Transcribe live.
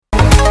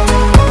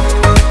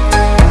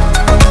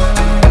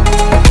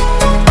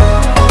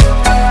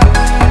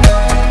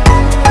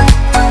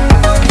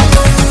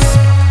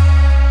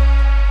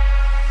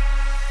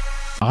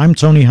I'm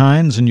Tony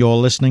Hines, and you're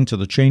listening to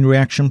the Chain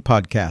Reaction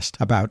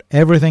Podcast about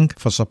everything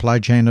for supply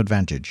chain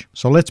advantage.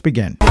 So let's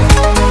begin.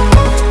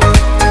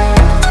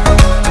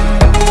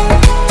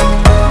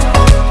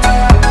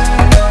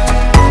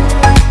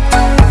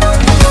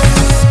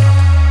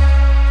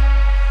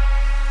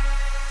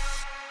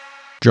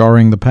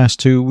 During the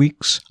past 2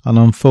 weeks, an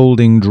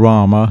unfolding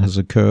drama has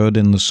occurred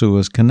in the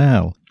Suez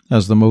Canal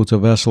as the motor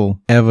vessel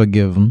Ever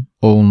Given,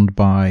 owned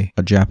by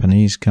a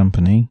Japanese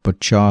company but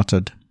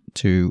chartered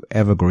to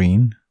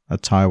Evergreen, a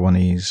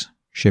Taiwanese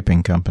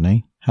shipping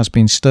company, has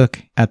been stuck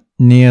at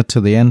near to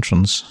the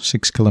entrance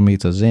 6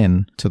 kilometers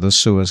in to the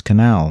Suez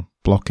Canal,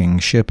 blocking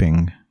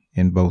shipping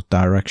in both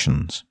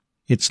directions.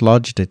 It's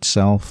lodged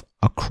itself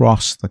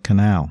across the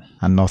canal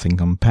and nothing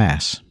can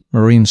pass.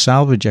 Marine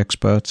salvage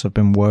experts have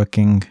been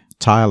working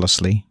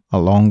tirelessly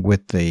along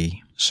with the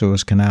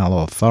Suez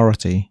Canal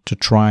Authority to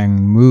try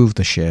and move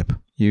the ship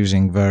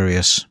using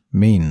various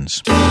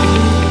means.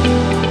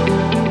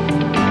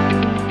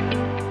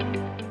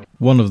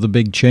 One of the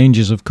big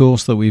changes, of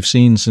course, that we've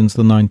seen since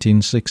the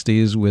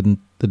 1960s with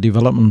the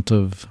development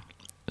of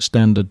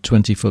standard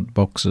 20-foot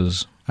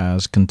boxes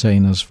as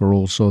containers for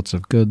all sorts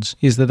of goods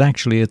is that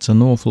actually it's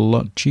an awful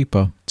lot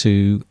cheaper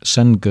to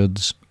send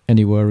goods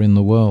anywhere in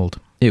the world.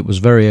 It was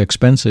very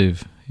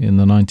expensive in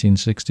the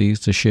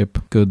 1960s to ship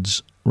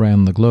goods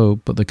around the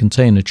globe, but the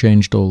container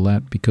changed all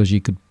that because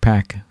you could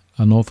pack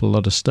an awful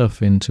lot of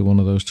stuff into one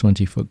of those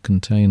 20-foot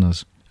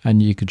containers,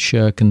 and you could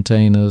share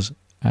containers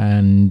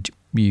and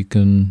you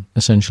can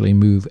essentially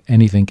move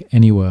anything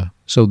anywhere.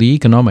 So the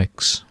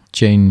economics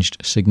changed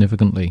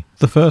significantly.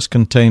 The first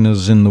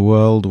containers in the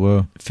world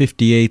were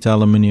 58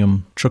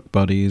 aluminium truck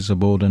bodies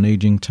aboard an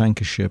aging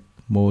tanker ship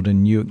moored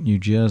in Newark, New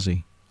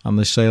Jersey, and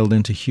they sailed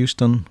into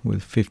Houston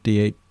with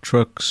 58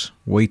 trucks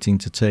waiting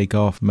to take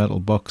off metal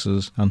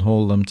boxes and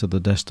haul them to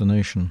the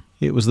destination.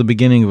 It was the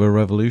beginning of a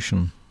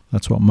revolution.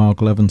 That's what Mark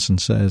Levinson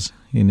says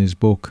in his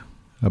book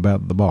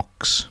about the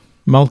box.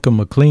 Malcolm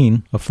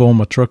McLean, a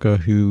former trucker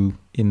who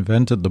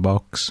invented the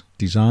box,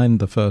 designed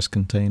the first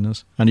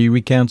containers, and he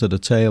recounted a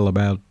tale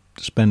about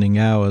spending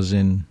hours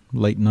in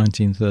late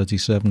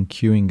 1937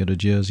 queuing at a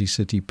Jersey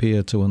City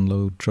pier to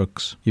unload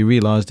trucks. He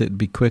realized it'd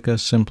be quicker,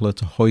 simpler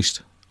to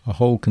hoist a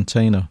whole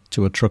container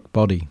to a truck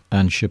body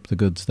and ship the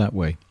goods that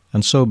way.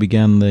 And so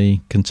began the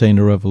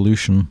container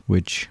revolution,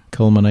 which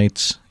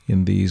culminates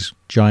in these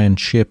giant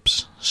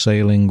ships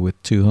sailing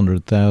with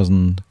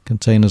 200,000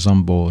 containers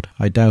on board.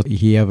 I doubt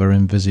he ever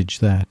envisaged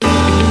that.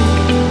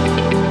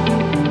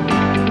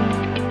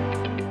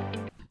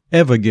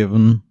 Ever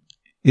Given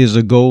is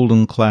a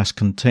Golden-class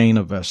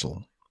container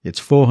vessel. It's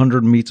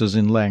 400 meters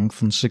in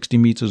length and 60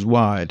 meters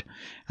wide,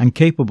 and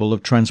capable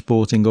of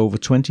transporting over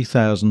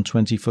 20,000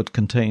 20-foot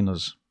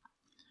containers.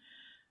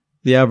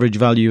 The average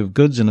value of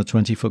goods in a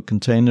 20-foot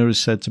container is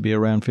said to be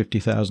around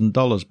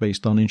 $50,000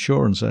 based on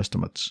insurance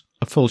estimates.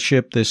 A full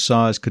ship this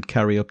size could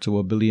carry up to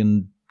 $1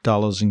 billion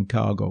in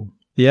cargo.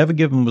 The Ever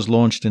Given was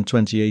launched in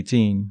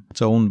 2018.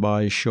 It's owned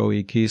by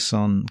Shoei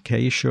Keisan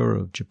Keisha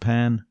of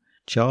Japan,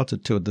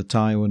 chartered to the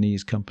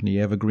Taiwanese company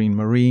Evergreen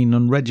Marine,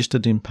 and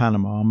registered in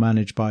Panama,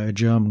 managed by a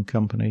German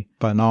company,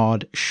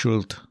 Bernhard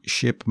Schult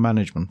Ship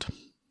Management.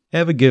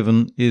 Ever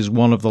Given is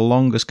one of the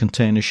longest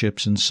container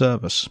ships in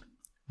service,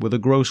 with a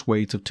gross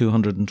weight of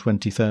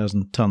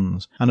 220,000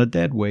 tons and a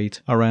dead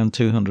weight around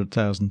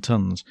 200,000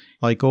 tons.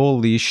 Like all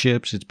these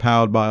ships, it's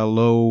powered by a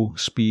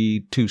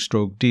low-speed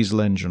two-stroke diesel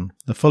engine.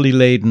 The fully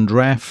laden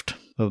draft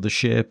of the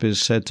ship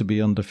is said to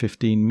be under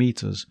 15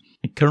 meters.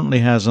 It currently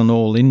has an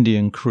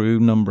all-Indian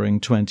crew numbering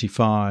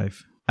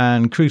 25,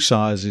 and crew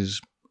size is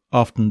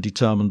often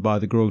determined by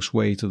the gross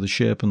weight of the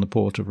ship and the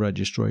port of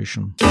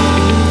registration.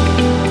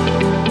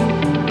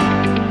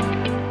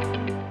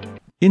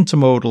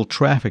 Intermodal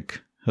traffic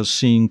has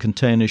seen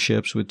container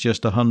ships with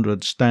just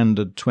 100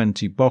 standard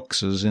 20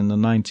 boxes in the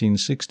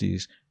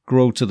 1960s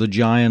grow to the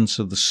giants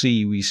of the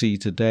sea we see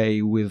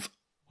today with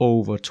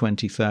over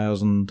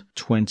 20,000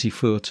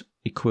 20-foot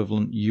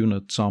equivalent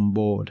units on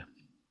board.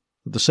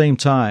 At the same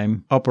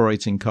time,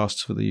 operating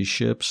costs for these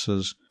ships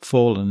has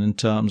fallen in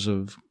terms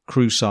of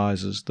crew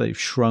sizes. They've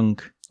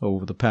shrunk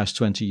over the past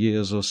 20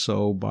 years or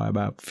so by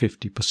about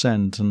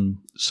 50%, and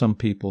some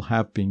people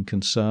have been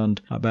concerned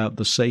about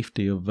the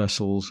safety of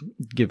vessels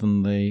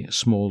given the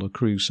smaller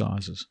crew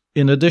sizes.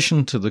 In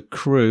addition to the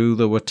crew,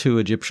 there were 2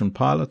 Egyptian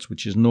pilots,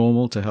 which is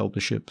normal to help the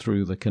ship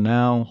through the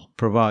canal,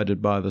 provided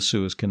by the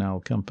Suez Canal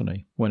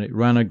Company. When it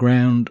ran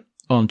aground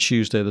on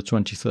Tuesday the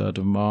 23rd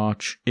of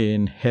March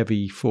in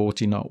heavy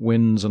 40-knot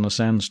winds and a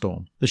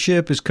sandstorm. The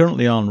ship is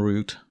currently en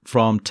route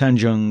from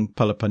Tanjung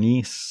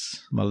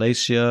Peloponnese,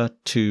 Malaysia,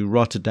 to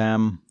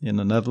Rotterdam in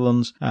the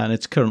Netherlands, and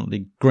it's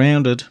currently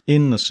grounded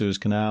in the Suez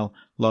Canal,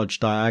 lodged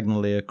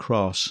diagonally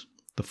across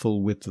the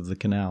full width of the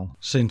canal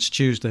since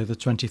Tuesday the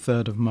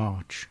 23rd of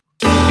March.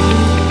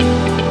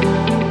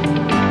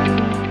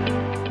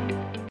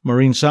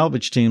 Marine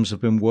salvage teams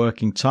have been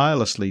working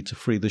tirelessly to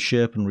free the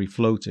ship and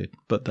refloat it,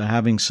 but they're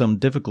having some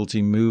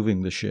difficulty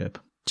moving the ship.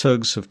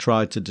 Tugs have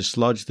tried to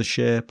dislodge the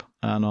ship,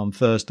 and on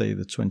Thursday,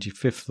 the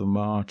 25th of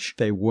March,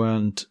 they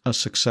weren't as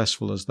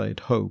successful as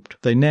they'd hoped.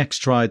 They next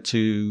tried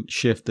to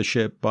shift the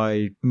ship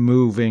by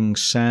moving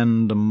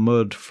sand and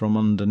mud from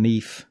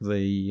underneath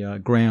the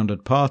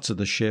grounded parts of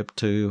the ship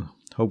to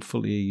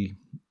hopefully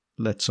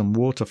let some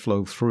water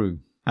flow through.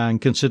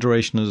 And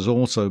consideration has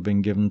also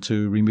been given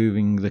to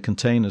removing the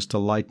containers to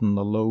lighten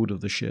the load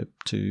of the ship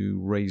to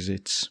raise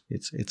its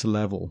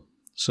level,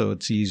 so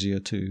it's easier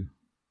to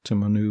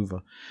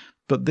maneuver.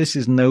 But this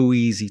is no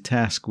easy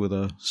task with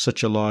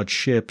such a large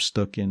ship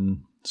stuck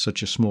in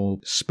such a small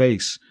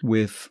space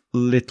with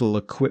little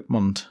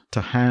equipment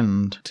to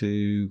hand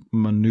to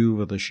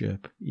maneuver the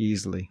ship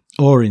easily,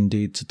 or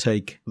indeed to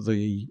take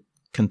the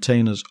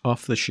containers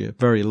off the ship.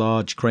 Very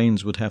large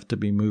cranes would have to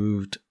be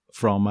moved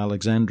from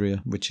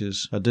Alexandria, which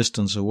is a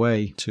distance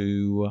away,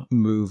 to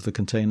move the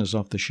containers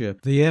off the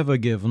ship. The Ever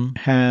Given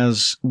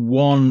has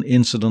one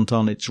incident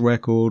on its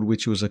record,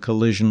 which was a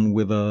collision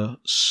with a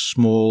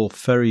small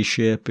ferry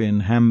ship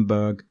in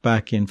Hamburg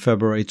back in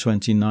February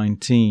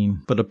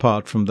 2019. But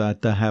apart from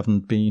that, there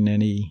haven't been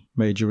any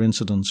major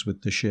incidents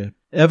with the ship.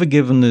 Ever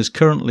Given is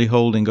currently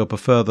holding up a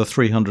further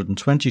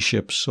 320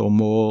 ships or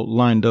more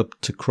lined up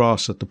to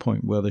cross at the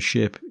point where the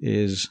ship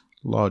is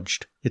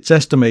lodged. It's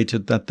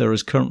estimated that there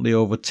is currently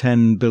over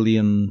 $10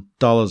 billion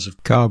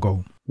of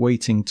cargo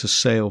waiting to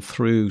sail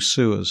through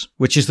Suez,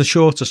 which is the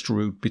shortest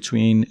route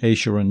between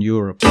Asia and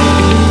Europe.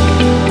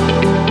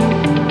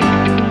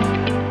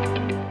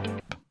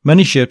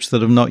 Many ships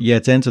that have not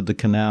yet entered the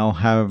canal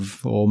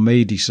have or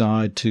may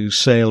decide to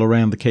sail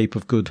around the Cape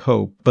of Good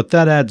Hope, but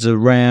that adds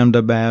around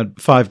about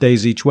 5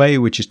 days each way,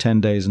 which is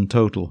 10 days in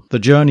total. The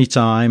journey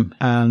time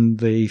and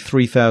the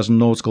 3,000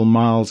 nautical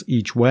miles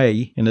each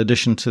way, in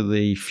addition to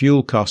the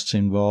fuel costs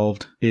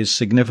involved, is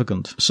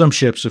significant. Some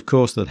ships, of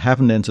course, that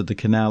haven't entered the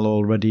canal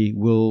already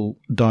will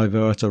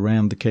divert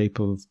around the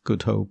Cape of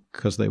Good Hope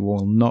because they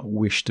will not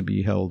wish to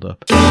be held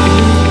up.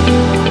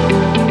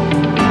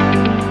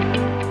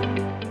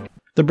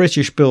 The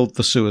British built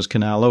the Suez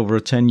Canal over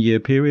a 10-year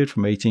period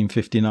from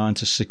 1859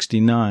 to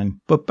 69,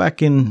 but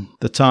back in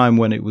the time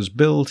when it was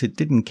built, it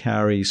didn't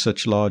carry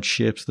such large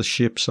ships. The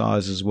ship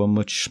sizes were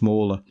much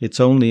smaller. It's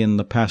only in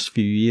the past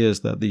few years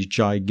that these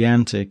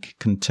gigantic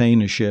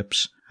container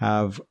ships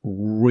have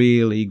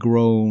really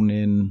grown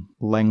in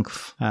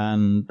length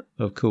and,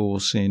 of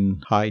course,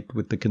 in height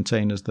with the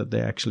containers that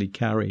they actually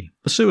carry.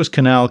 The Suez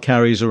Canal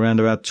carries around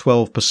about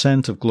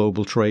 12% of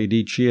global trade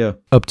each year.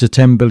 Up to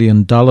 $10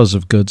 billion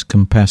of goods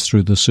can pass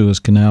through the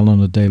Suez Canal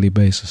on a daily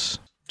basis.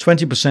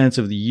 20%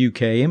 of the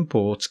UK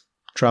imports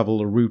travel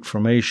the route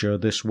from Asia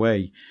this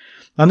way,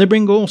 and they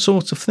bring all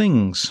sorts of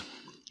things.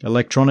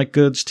 Electronic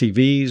goods,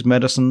 TVs,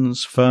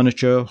 medicines,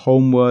 furniture,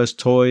 homewares,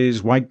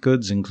 toys, white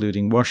goods,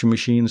 including washing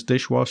machines,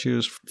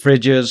 dishwashers,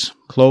 fridges,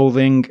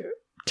 clothing,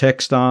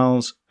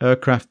 textiles,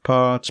 aircraft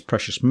parts,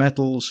 precious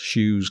metals,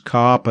 shoes,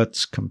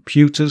 carpets,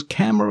 computers,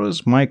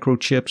 cameras,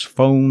 microchips,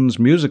 phones,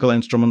 musical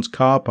instruments,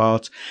 car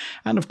parts,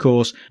 and of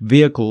course,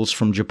 vehicles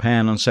from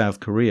Japan and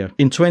South Korea.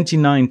 In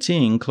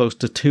 2019, close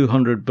to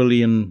 £200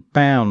 billion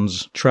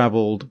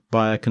travelled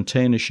via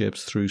container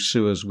ships through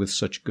Suez with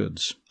such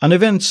goods. An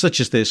event such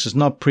as this has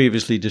not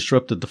previously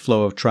disrupted the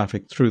flow of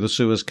traffic through the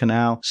Suez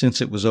Canal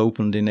since it was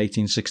opened in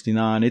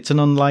 1869. It's an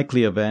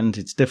unlikely event.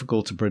 It's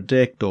difficult to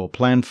predict or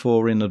plan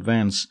for in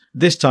advance.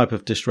 This type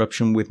of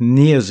disruption with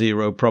near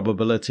zero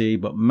probability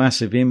but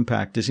massive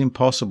impact is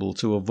impossible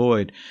to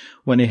avoid.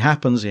 When it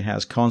happens, it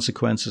has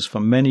consequences for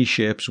many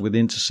ships with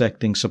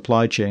intersecting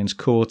supply chains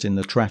caught in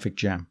the traffic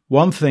jam.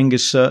 One thing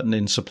is certain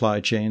in supply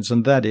chains,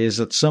 and that is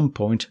at some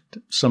point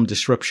some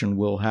disruption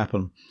will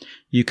happen.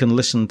 You can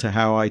listen to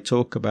how I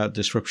talk about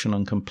disruption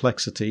and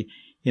complexity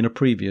in a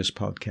previous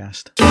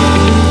podcast.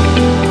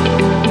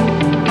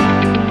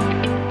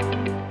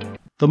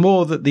 The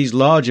more that these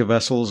larger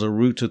vessels are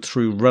routed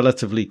through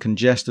relatively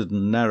congested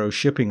and narrow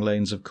shipping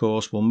lanes, of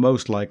course, will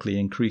most likely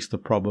increase the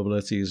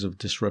probabilities of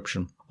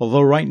disruption.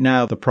 Although right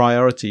now the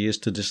priority is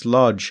to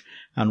dislodge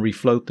and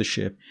refloat the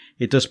ship,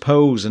 it does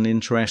pose an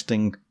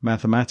interesting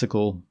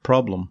mathematical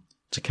problem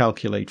to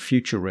calculate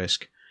future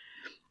risk.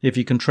 If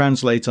you can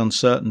translate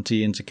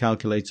uncertainty into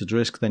calculated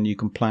risk, then you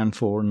can plan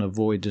for and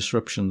avoid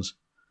disruptions.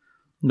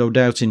 No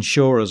doubt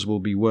insurers will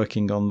be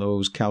working on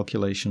those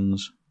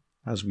calculations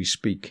as we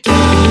speak.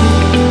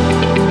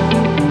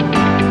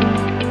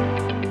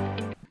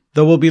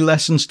 There will be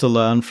lessons to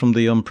learn from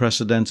the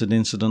unprecedented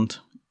incident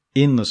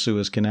in the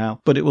Suez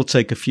Canal, but it will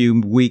take a few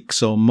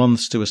weeks or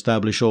months to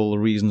establish all the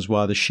reasons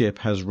why the ship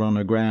has run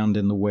aground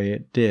in the way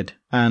it did,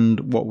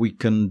 and what we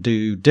can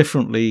do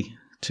differently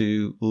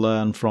to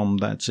learn from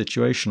that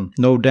situation.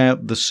 No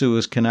doubt the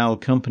Suez Canal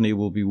Company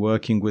will be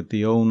working with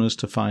the owners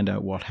to find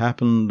out what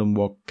happened and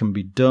what can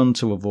be done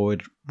to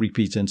avoid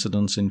repeat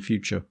incidents in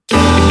future.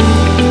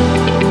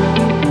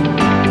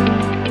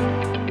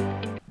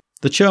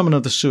 The chairman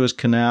of the Suez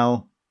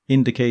Canal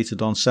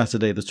indicated on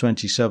Saturday the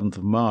 27th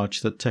of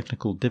March that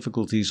technical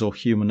difficulties or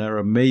human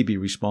error may be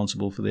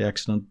responsible for the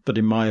accident, but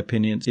in my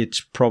opinion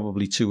it's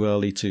probably too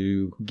early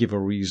to give a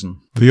reason.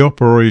 The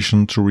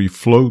operation to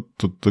refloat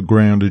the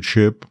grounded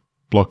ship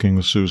blocking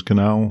the Suez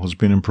Canal has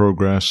been in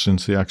progress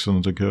since the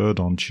accident occurred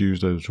on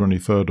Tuesday the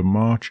 23rd of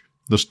March.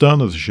 The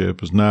stern of the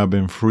ship has now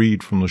been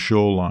freed from the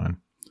shoreline.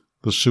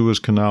 The Suez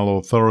Canal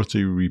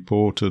Authority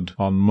reported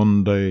on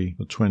Monday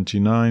the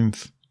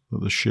 29th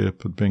that the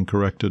ship had been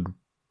corrected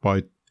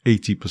by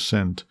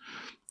 80%.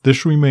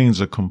 This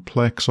remains a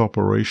complex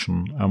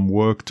operation, and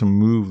work to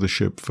move the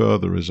ship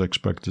further is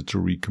expected to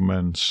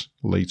recommence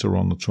later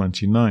on the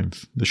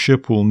 29th. The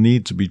ship will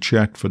need to be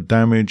checked for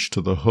damage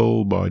to the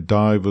hull by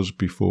divers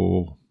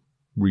before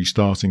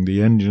restarting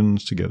the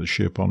engines to get the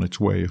ship on its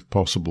way if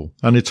possible,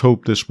 and it's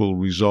hoped this will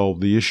resolve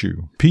the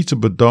issue. Peter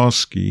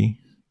Badarsky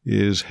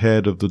is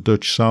head of the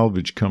Dutch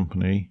Salvage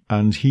Company,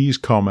 and he's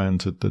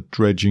commented that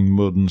dredging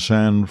mud and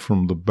sand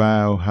from the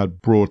bow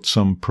had brought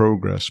some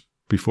progress,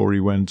 before he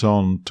went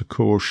on to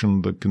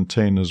caution that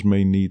containers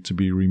may need to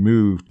be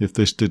removed if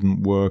this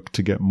didn't work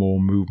to get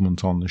more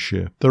movement on the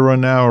ship. There are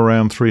now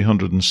around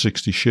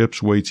 360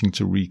 ships waiting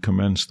to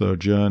recommence their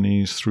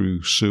journeys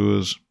through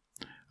Suez,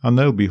 and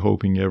they'll be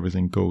hoping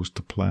everything goes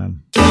to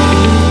plan.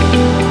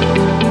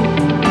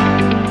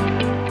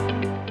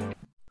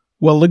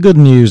 Well, the good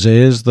news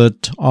is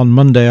that on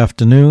Monday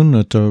afternoon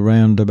at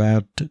around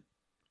about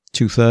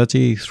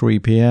 2:30, 3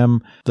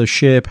 p.m, the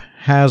ship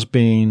has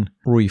been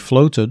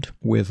refloated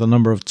with a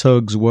number of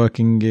tugs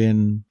working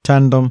in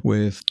tandem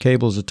with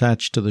cables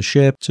attached to the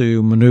ship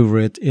to maneuver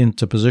it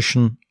into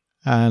position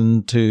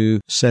and to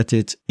set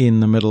it in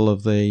the middle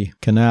of the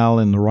canal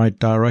in the right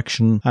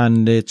direction.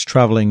 And it's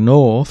travelling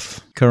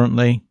north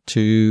currently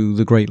to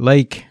the Great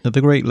Lake.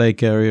 The Great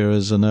Lake area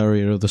is an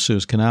area of the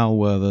Suez Canal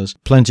where there's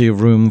plenty of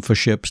room for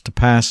ships to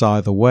pass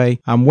either way.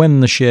 And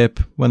when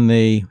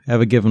the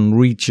Ever Given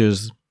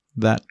reaches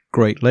that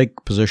Great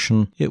Lake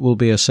position, it will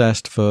be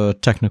assessed for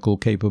technical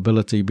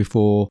capability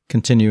before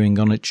continuing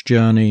on its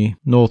journey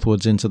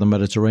northwards into the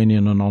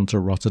Mediterranean and onto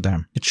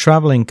Rotterdam. It's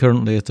travelling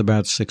currently at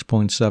about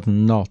 6.7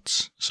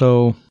 knots,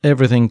 so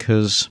everything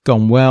has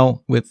gone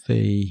well with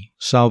the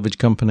salvage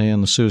company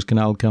and the Suez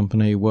Canal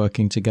company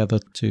working together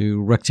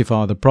to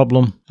rectify the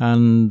problem,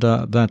 and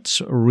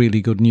that's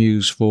really good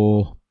news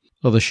for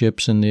other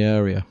ships in the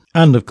area.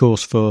 And of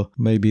course for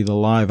maybe the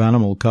live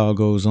animal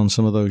cargoes on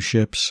some of those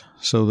ships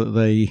so that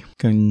they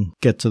can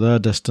get to their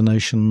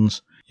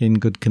destinations in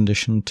good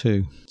condition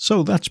too.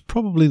 So that's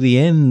probably the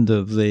end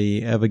of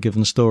the Ever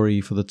Given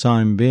story for the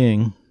time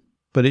being,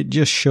 but it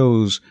just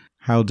shows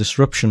how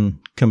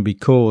disruption can be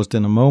caused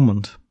in a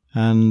moment,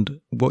 and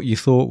what you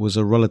thought was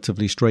a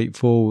relatively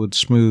straightforward,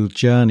 smooth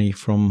journey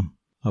from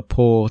a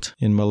port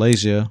in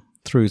Malaysia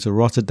through to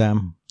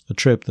Rotterdam, a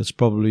trip that's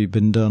probably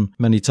been done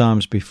many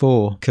times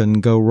before,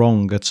 can go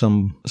wrong at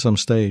some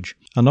stage.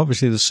 And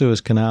obviously the Suez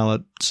Canal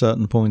at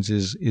certain points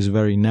is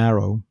very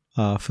narrow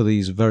for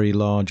these very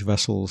large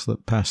vessels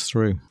that pass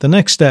through. The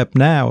next step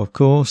now, of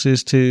course,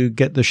 is to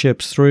get the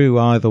ships through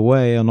either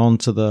way and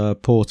onto the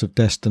port of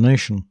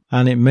destination.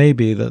 And it may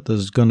be that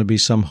there's going to be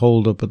some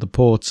hold up at the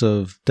ports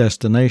of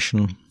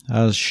destination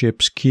as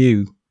ships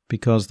queue,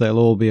 because they'll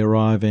all be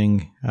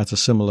arriving at a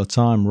similar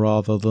time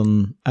rather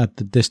than at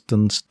the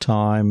distance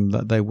time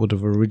that they would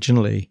have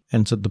originally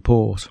entered the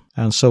port.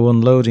 And so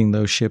unloading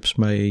those ships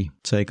may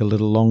take a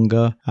little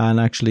longer, and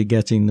actually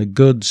getting the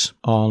goods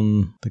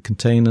on the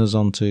containers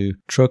onto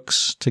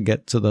trucks to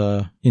get to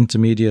the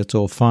intermediate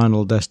or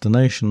final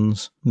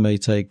destinations may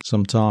take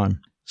some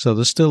time. So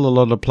there's still a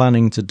lot of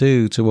planning to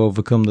do to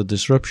overcome the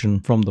disruption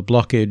from the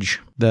blockage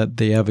that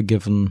the Ever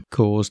Given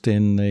caused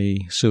in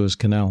the Suez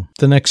Canal.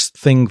 The next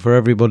thing for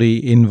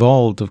everybody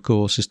involved, of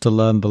course, is to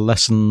learn the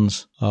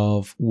lessons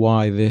of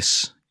why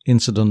this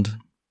incident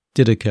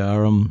did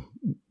occur and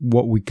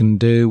what we can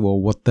do,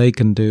 or what they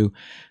can do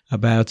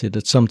about it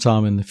at some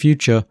time in the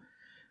future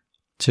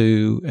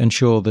to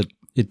ensure that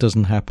it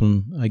doesn't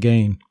happen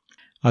again.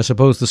 I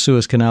suppose the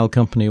Suez Canal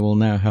Company will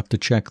now have to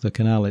check the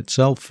canal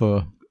itself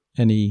for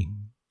any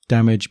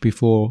damage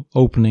before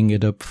opening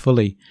it up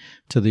fully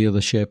to the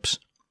other ships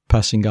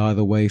passing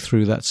either way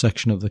through that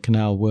section of the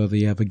canal where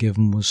the Ever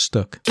Given was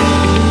stuck.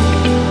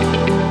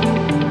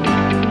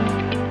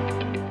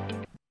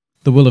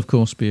 There will of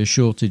course be a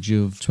shortage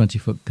of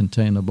 20-foot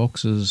container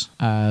boxes,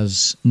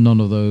 as none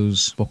of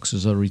those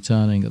boxes are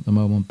returning at the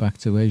moment back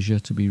to Asia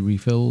to be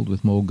refilled,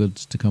 with more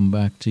goods to come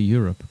back to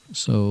Europe.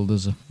 So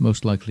there's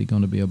most likely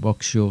going to be a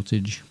box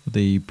shortage.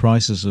 The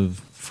prices of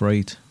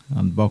freight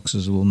and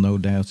boxes will no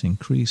doubt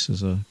increase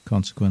as a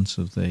consequence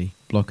of the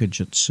blockage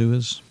at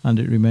Suez, and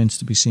it remains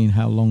to be seen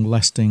how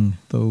long-lasting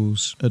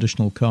those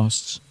additional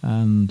costs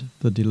and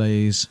the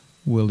delays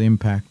will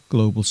impact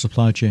global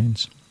supply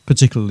chains,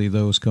 particularly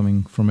those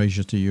coming from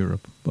Asia to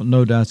Europe. But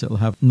no doubt it will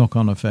have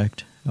knock-on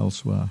effect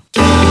elsewhere.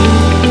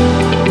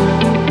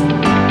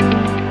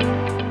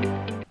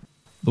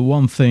 The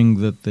one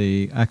thing that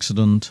the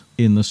accident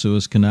in the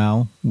Suez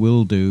Canal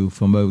will do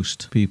for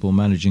most people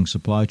managing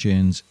supply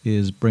chains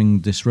is bring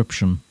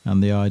disruption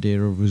and the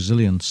idea of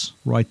resilience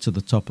right to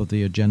the top of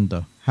the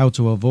agenda. How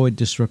to avoid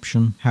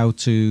disruption, how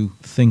to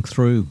think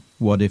through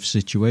what-if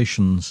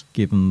situations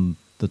given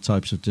the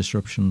types of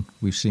disruption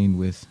we've seen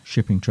with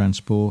shipping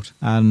transport,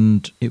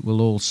 and it will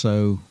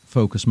also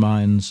focus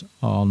minds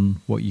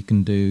on what you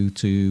can do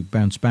to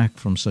bounce back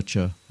from such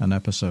an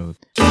episode.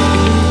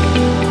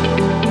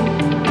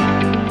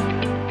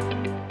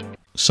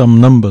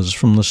 Some numbers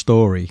from the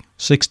story.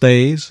 6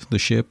 days the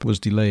ship was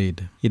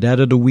delayed. It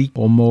added a week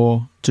or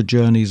more to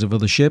journeys of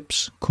other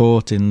ships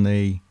caught in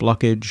the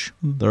blockage.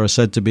 There are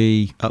said to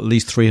be at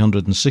least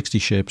 360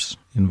 ships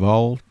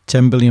involved.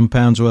 £10 billion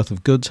worth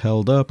of goods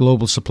held up.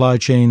 Global supply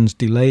chains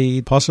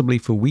delayed, possibly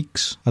for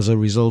weeks as a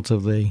result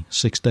of the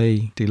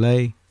 6-day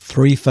delay.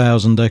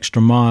 3,000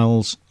 extra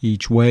miles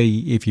each way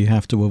if you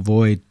have to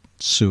avoid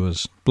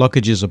Suez.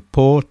 Blockages of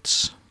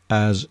ports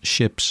as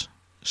ships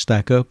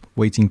stack up,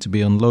 waiting to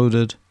be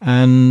unloaded.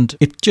 And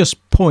it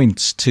just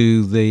points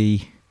to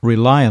the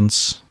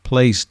reliance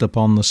placed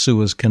upon the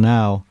Suez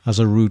Canal as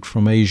a route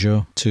from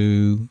Asia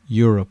to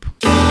Europe.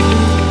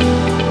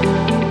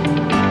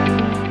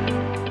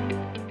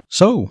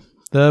 So,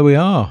 there we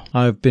are.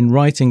 I've been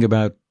writing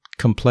about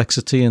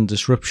complexity and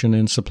disruption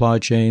in supply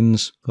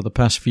chains for the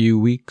past few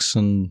weeks,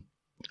 and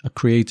I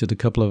created a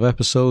couple of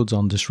episodes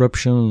on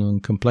disruption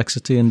and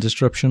complexity and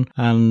disruption.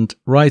 And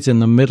right in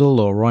the middle,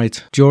 or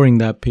right during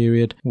that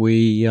period,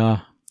 we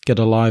get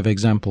a live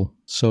example.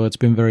 So it's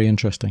been very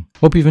interesting.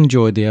 Hope you've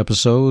enjoyed the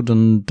episode,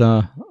 and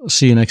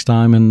see you next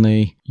time in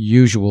the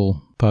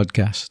usual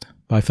podcast.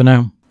 Bye for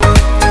now.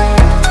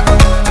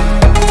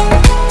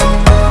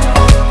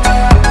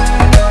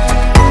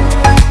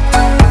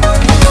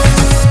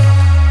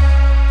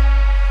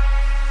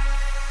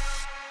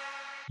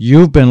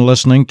 You've been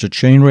listening to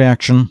Chain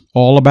Reaction,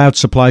 all about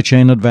supply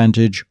chain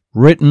advantage,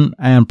 written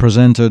and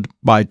presented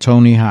by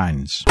Tony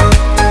Hines.